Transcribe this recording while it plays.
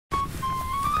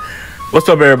What's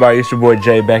up, everybody? It's your boy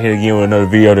Jay back here again with another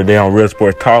video today on Real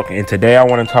Sports Talk. And today I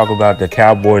want to talk about the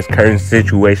Cowboys' current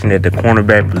situation at the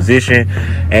cornerback position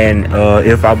and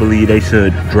if I believe they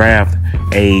should draft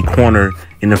a corner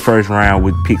in the first round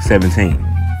with pick 17.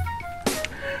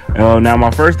 Now,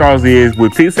 my first thoughts is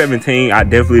with pick 17, I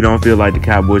definitely don't feel like the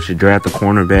Cowboys should draft a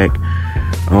cornerback.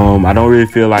 I don't really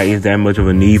feel like it's that much of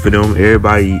a need for them.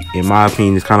 Everybody, in my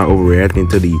opinion, is kind of overreacting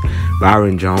to the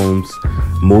Byron Jones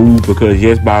move because,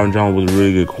 yes, Byron Jones was a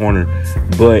really good corner,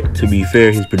 but to be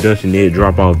fair, his production did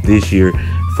drop off this year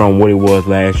from what it was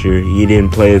last year. He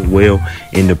didn't play as well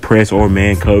in the press or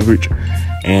man coverage,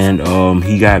 and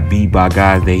he got beat by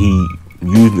guys that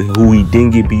who he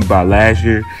didn't get beat by last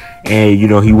year. And, you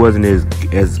know, he wasn't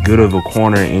as good of a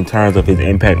corner in terms of his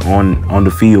impact on the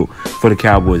field for the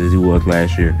Cowboys as he was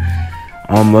last year.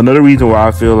 Another reason why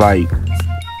I feel like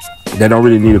they don't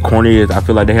really need a corner is I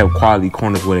feel like they have quality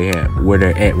corners where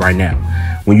they're at right now.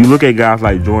 When you look at guys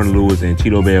like Jordan Lewis and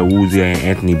Cheeto Bell-Awuzie and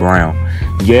Anthony Brown,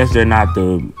 yes, they're not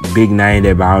the big name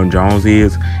that Byron Jones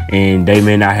is, and they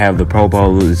may not have the Pro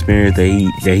Bowl experience that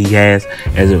he has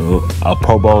as a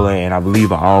Pro Bowler and I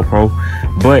believe an All-Pro.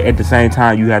 But at the same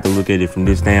time, you have to look at it from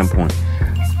this standpoint.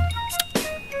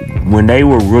 When they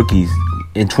were rookies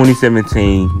in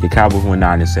 2017, the Cowboys went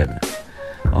 9-7.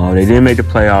 They didn't make the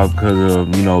playoffs because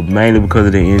of, mainly because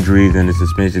of the injuries and the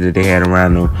suspension that they had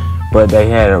around them. But they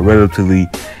had a relatively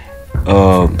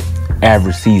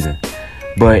average season.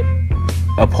 But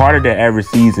a part of that average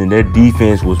season, their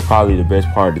defense was probably the best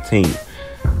part of the team.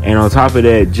 And on top of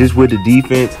that, just with the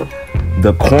defense,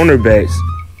 the cornerbacks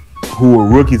who were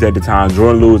rookies at the time,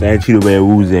 Jordan Lewis and Cheeto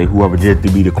Bell-Awuzie, who are projected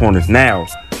to be the corners now,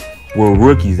 were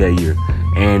rookies that year.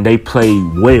 And they played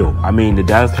well. I mean, the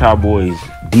Dallas Cowboys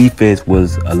defense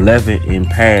was 11th in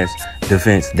pass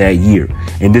defense that year.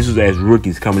 And this was as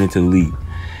rookies coming into the league.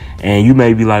 And you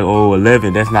may be like, oh,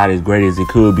 11, that's not as great as it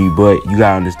could be. But you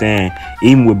got to understand,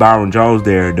 even with Byron Jones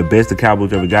there, the best the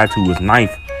Cowboys ever got to was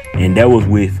 9th. And that was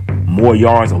with more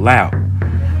yards allowed.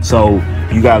 So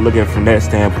you got to look at it from that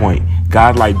standpoint.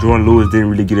 Guys like Jordan Lewis didn't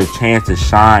really get a chance to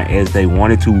shine as they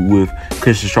wanted to with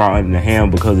Christian Straw under the helm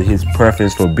because of his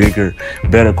preference for bigger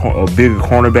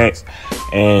cornerbacks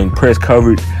and press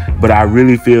coverage. But I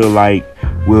really feel like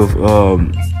with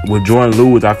Jordan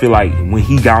Lewis, I feel like when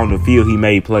he got on the field, he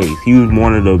made plays. He was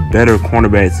one of the better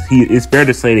cornerbacks. It's fair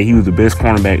to say that he was the best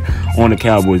cornerback on the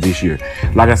Cowboys this year.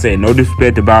 Like I said, no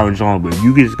disrespect to Byron Jones, but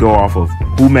you can just go off of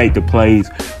who made the plays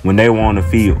when they were on the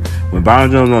field. When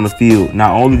Byron Jones was on the field,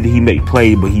 not only did he make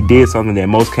plays, but he did something that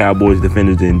most Cowboys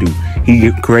defenders didn't do.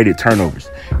 He created turnovers.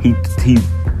 He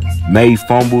made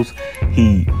fumbles.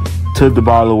 He took the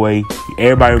ball away.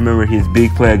 Everybody remember his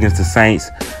big play against the Saints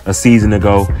a season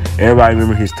ago. Everybody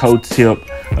remember his toe tip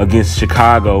against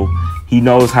Chicago. He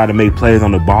knows how to make plays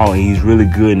on the ball, and he's really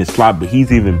good in the slot, but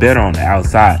he's even better on the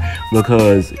outside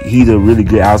because he's a really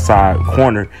good outside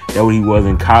corner. That's what he was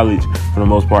in college for the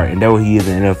most part, and that's what he is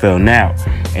in the NFL now.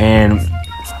 And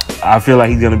I feel like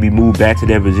he's going to be moved back to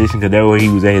that position because that's where he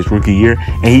was at his rookie year,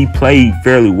 and he played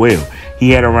fairly well.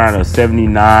 He had around a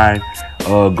 79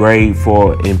 grade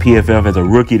in PFF as a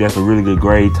rookie. That's a really good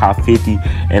grade, top 50.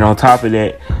 And on top of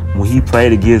that, when he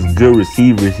played against good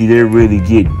receivers, he didn't really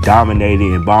get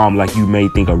dominated and bombed like you may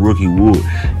think a rookie would.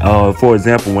 For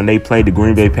example, when they played the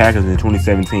Green Bay Packers in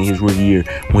 2017, his rookie year,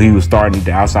 when he was starting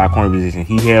the outside corner position,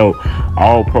 he held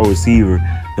all-pro receiver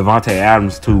Davante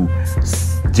Adams to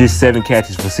just 7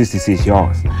 catches for 66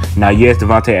 yards. Now, yes,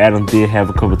 Davante Adams did have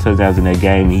a couple touchdowns in that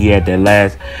game. He had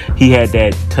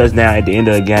that touchdown at the end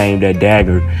of the game, that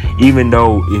dagger. Even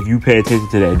though, if you pay attention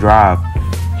to that drive,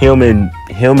 him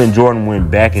and Jordan went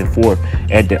back and forth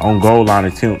on goal line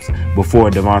attempts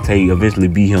before Davante eventually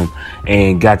beat him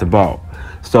and got the ball.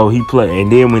 So he played,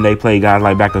 and then when they played guys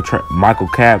like Michael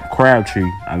Crabtree,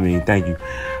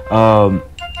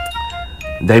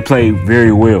 they played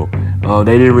very well.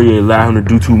 They didn't really allow him to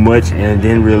do too much and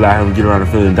didn't really allow him to get around the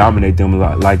field and dominate them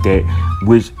like that,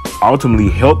 which ultimately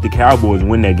helped the Cowboys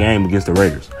win that game against the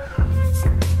Raiders.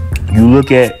 You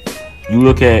look at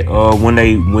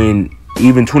when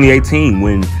even 2018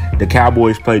 when the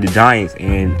Cowboys played the Giants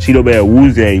and Cheeto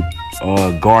Bell-Awuzie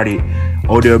guarded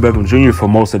Odell Beckham Jr. for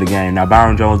most of the game. Now,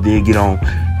 Byron Jones did get on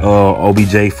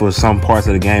OBJ for some parts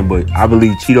of the game, but I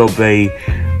believe Cheeto Bay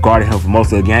guarded him for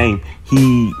most of the game.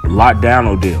 He locked down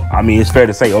Odell. I mean, it's fair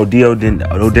to say Odell didn't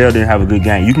have a good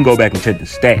game. You can go back and check the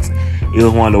stats. It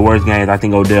was one of the worst games I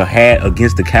think Odell had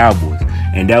against the Cowboys.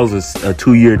 And that was a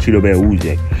 2-year Cheeto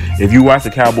Bell-Awuzie. If you watch the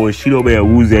Cowboys, Cheeto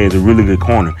Bell-Awuzie is a really good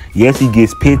corner. Yes, he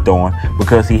gets picked on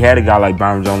because he had a guy like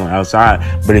Byron Jones on the outside.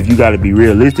 But if you got to be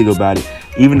realistic about it,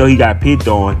 even though he got picked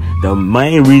on, the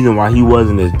main reason why he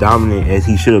wasn't as dominant as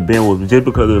he should have been was just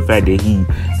because of the fact that he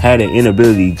had an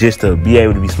inability just to be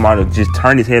able to be smart enough, just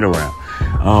turn his head around.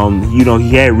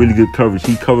 He had really good coverage.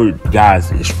 He covered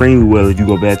guys extremely well if you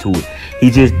go back to it. He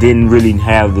just didn't really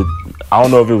have I don't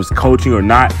know if it was coaching or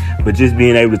not, but just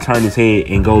being able to turn his head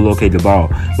and go locate the ball.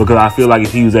 Because I feel like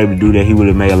if he was able to do that, he would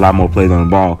have made a lot more plays on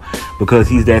the ball. Because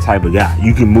he's that type of guy.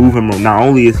 You can move him. Not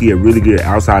only is he a really good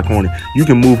outside corner, you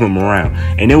can move him around.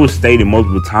 And it was stated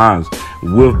multiple times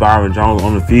with Byron Jones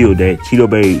on the field that Cheeto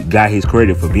Bay got his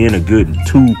credit for being a good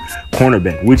 2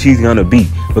 cornerback, which he's going to be,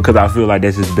 because I feel like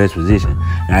that's his best position.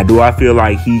 Now, do I feel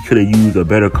like he could have used a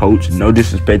better coach? No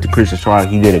disrespect to Christian Strong.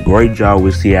 He did a great job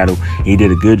with Seattle. And he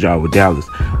did a good job with Dallas.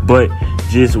 But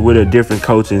just with a different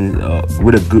coach and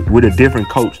with a different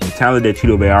coach, the talent that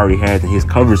Cheeto Bay already has and his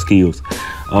cover skills,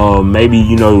 maybe,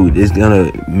 it's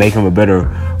going to make him a better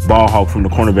ball hawk from the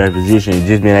cornerback position, and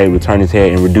just being able to turn his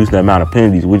head and reduce the amount of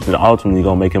penalties, which is ultimately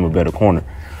going to make him a better corner.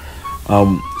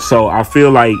 So I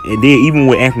feel like, and then even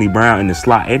with Anthony Brown in the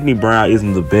slot, Anthony Brown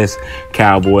isn't the best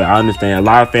Cowboy. I understand a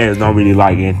lot of fans don't really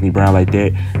like Anthony Brown like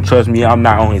that. Trust me, I'm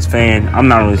not on his fan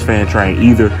train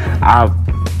either. I've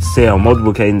said on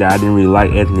multiple occasions that I didn't really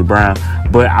like Anthony Brown,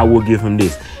 but I will give him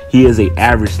this. He is an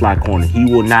average slot corner. He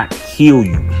will not kill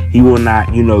you. He will not,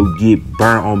 get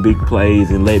burnt on big plays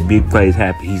and let big plays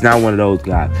happen. He's not one of those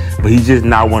guys. But he's just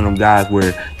not one of them guys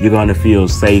where you're going to feel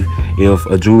safe if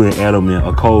a Julian Edelman,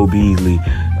 a Cole Beasley,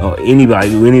 any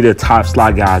of the top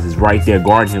slot guys is right there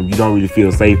guarding him. You don't really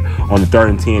feel safe on the 3rd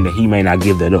and 10 that he may not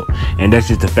give that up. And that's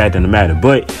just the fact of the matter.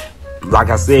 But like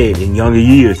I said, in younger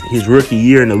years, his rookie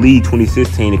year in the league,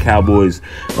 2016, the Cowboys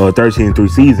 13-3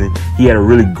 season, he had a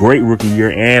really great rookie year,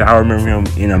 and I remember him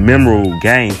in a memorable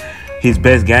game. His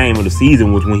best game of the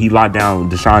season was when he locked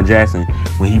down Deshaun Jackson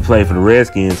when he played for the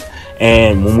Redskins.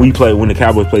 And when the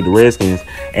Cowboys played the Redskins,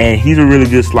 and he's a really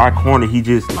good slot corner. He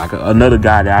just like another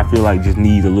guy that I feel like just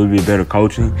needs a little bit better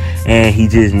coaching, and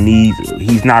he's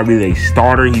not really a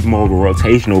starter. He's more of a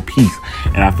rotational piece,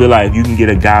 and I feel like if you can get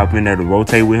a guy up in there to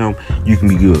rotate with him, you can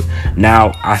be good.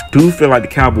 Now, I do feel like the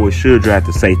Cowboys should draft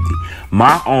a safety.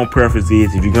 My own preference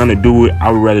is, if you're going to do it,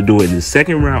 I would rather do it in the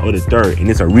 2nd round or the 3rd, and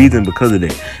it's a reason because of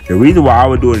that. The reason why I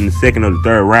would do it in the 2nd or the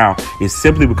 3rd round is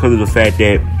simply because of the fact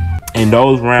that in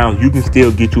those rounds, you can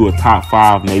still get you a top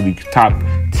 5, maybe top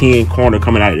 10 corner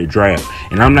coming out of the draft.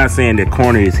 And I'm not saying that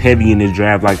corner is heavy in this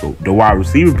draft like the wide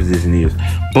receiver position is.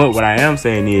 But what I am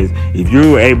saying is, if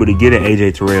you were able to get an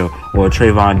A.J. Terrell or a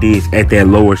Trayvon Diggs at that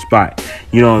lower spot,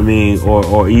 you know what I mean?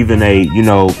 Or even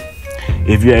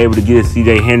if you're able to get a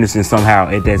C.J. Henderson somehow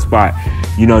at that spot,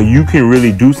 you can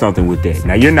really do something with that.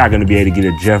 Now, you're not going to be able to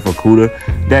get a Jeff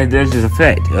Okudah. That's just a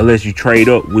fact, unless you trade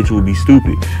up, which would be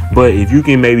stupid. But if you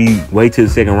can maybe wait till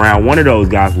the 2nd round, one of those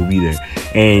guys will be there.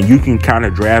 And you can kind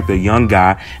of draft a young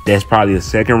guy that's probably a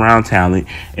 2nd round talent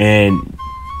and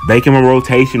make him a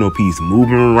rotational piece, move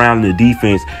him around the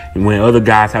defense when other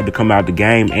guys have to come out the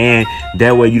game, and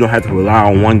that way you don't have to rely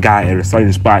on one guy at a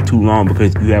certain spot too long,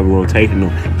 because you have a rotational,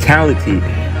 talented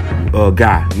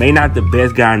guy. May not the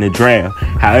best guy in the draft,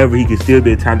 however, he can still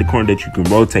be a talented corner that you can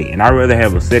rotate. And I'd rather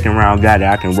have a 2nd round guy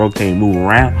that I can rotate and move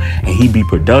around and he be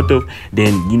productive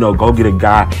than, go get a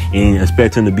guy and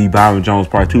expect him to be Byron Jones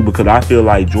Part 2, because I feel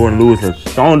like Jordan Lewis has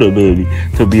shown the ability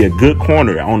to be a good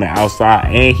corner on the outside,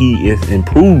 and he is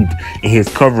improved in his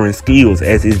covering skills,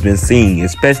 as it's been seen,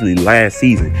 especially last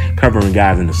season, covering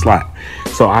guys in the slot.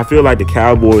 So I feel like the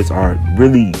Cowboys are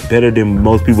really better than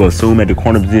most people assume at the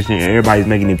corner position. Everybody's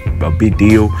making it a big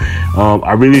deal.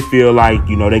 I really feel like,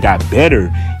 they got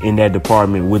better in that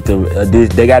department with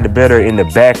they got the better in the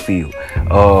backfield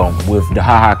with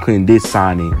the Clinton Dix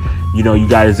signing. You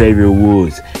got Xavier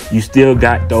Woods. You still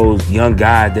got those young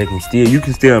guys that you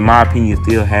can still, in my opinion,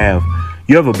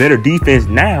 you have a better defense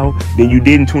now than you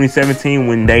did in 2017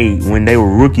 when they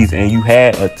were rookies and you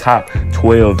had a top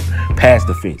 12 pass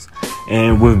defense.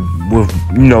 And with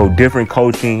different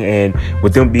coaching and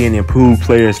with them being improved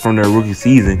players from their rookie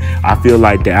season, I feel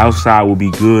like the outside will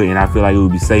be good, and I feel like it will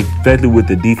be safe, especially with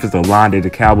the defensive line that the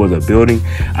Cowboys are building.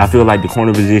 I feel like the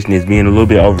corner position is being a little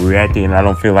bit overreacted, and I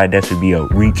don't feel like that should be a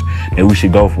reach that we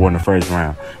should go for in the 1st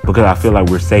round, because I feel like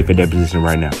we're safe at that position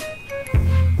right now.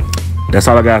 That's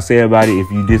all I gotta say about it. If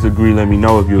you disagree, let me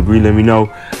know. If you agree, let me know.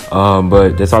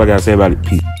 But that's all I gotta say about it.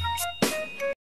 Peace.